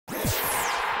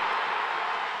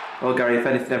Well, Gary, if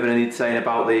anything ever needs saying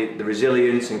about the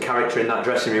resilience and character in that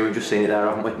dressing room, we've just seen it there,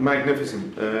 haven't we?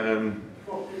 Magnificent.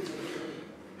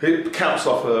 It caps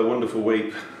off a wonderful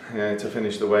week to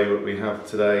finish the way that we have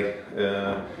today.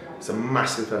 It's a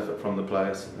massive effort from the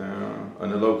players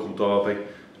and a local derby.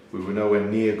 We were nowhere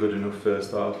near good enough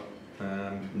first half,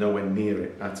 nowhere near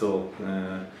it at all.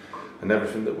 And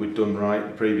everything that we'd done right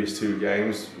the previous two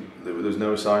games, there was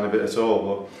no sign of it at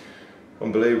all. But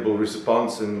unbelievable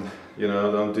response, and you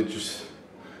know, I'm just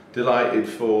delighted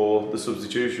for the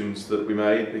substitutions that we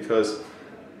made, because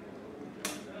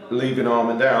leaving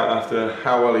Armand out after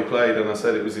how well he played, and I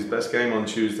said it was his best game on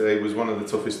Tuesday, was one of the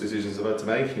toughest decisions I've had to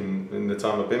make in the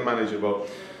time I've been manager. But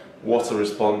what a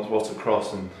response, what a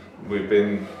cross, and we've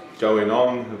been going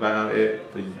on about it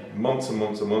for months and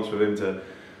months and months with him to,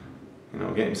 you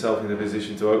know, get himself in a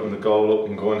position to open the goal up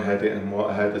and go and head it, and what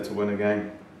a header to win a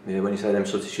game. Yeah, when you say them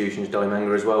substitutions, Dolly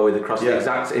as well with the cross, the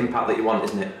exact impact that you want,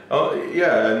 isn't it? Oh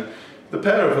yeah, and the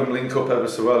pair of them link up ever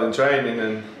so well in training,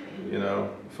 and you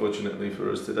know, fortunately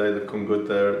for us today, they've come good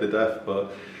there at the death.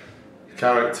 But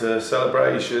character,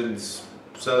 celebrations,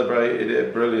 celebrated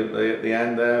it brilliantly at the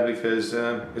end there, because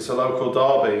it's a local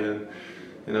derby, and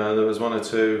you know, there was one or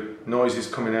two noises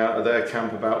coming out of their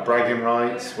camp about bragging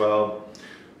rights. Well,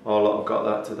 all lot have got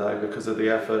that today because of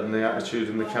the effort and the attitude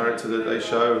and the character that they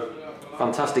show.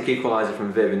 Fantastic equaliser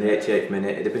from Viv in the 88th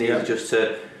minute. It'd have been easy just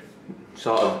to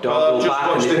sort of dawdle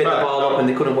back, and they picked the ball up and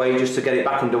they couldn't wait just to get it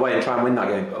back underway and try and win that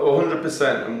game.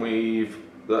 100%, and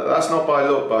that's not by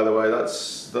luck, by the way.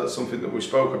 That's something that we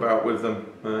spoke about with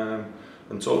them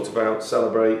and talked about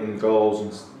celebrating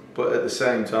goals, but at the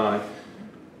same time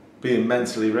being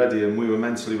mentally ready, and we were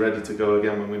mentally ready to go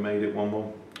again when we made it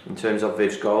 1-1. In terms of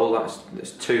Viv's goal, that's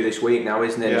 2 this week now,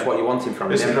 isn't it? Yeah. It's what you want him from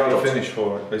him. It's a great finish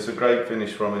for him. It's a great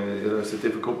finish from him. It's a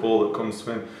difficult ball that comes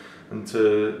to him, and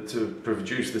to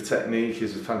produce the technique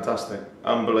is fantastic,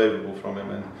 unbelievable from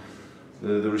him, and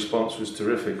the response was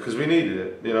terrific, because we needed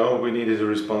it. You know, we needed a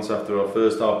response after our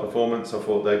first half performance. I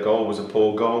thought their goal was a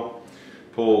poor goal,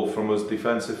 poor from us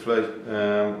defensively,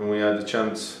 and we had a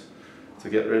chance to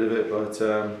get rid of it, but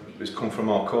it's come from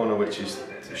our corner, which is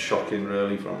shocking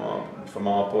really from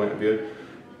our point of view.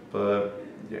 But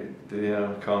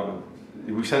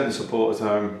we sent the supporters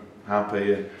home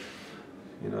happy.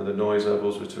 You know, the noise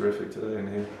levels were terrific today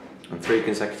in here. And 3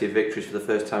 consecutive victories for the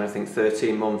first time, I think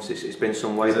 13 months. It's been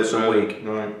some way for some week.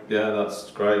 Right, yeah,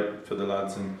 that's great for the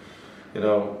lads, and you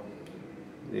know,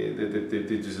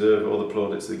 they deserve all the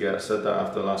plaudits they get. I said that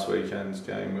after last weekend's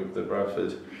game with the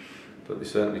Bradford, but they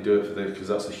certainly do it for this, because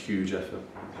that's a huge effort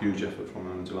from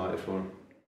them. I'm delighted for them.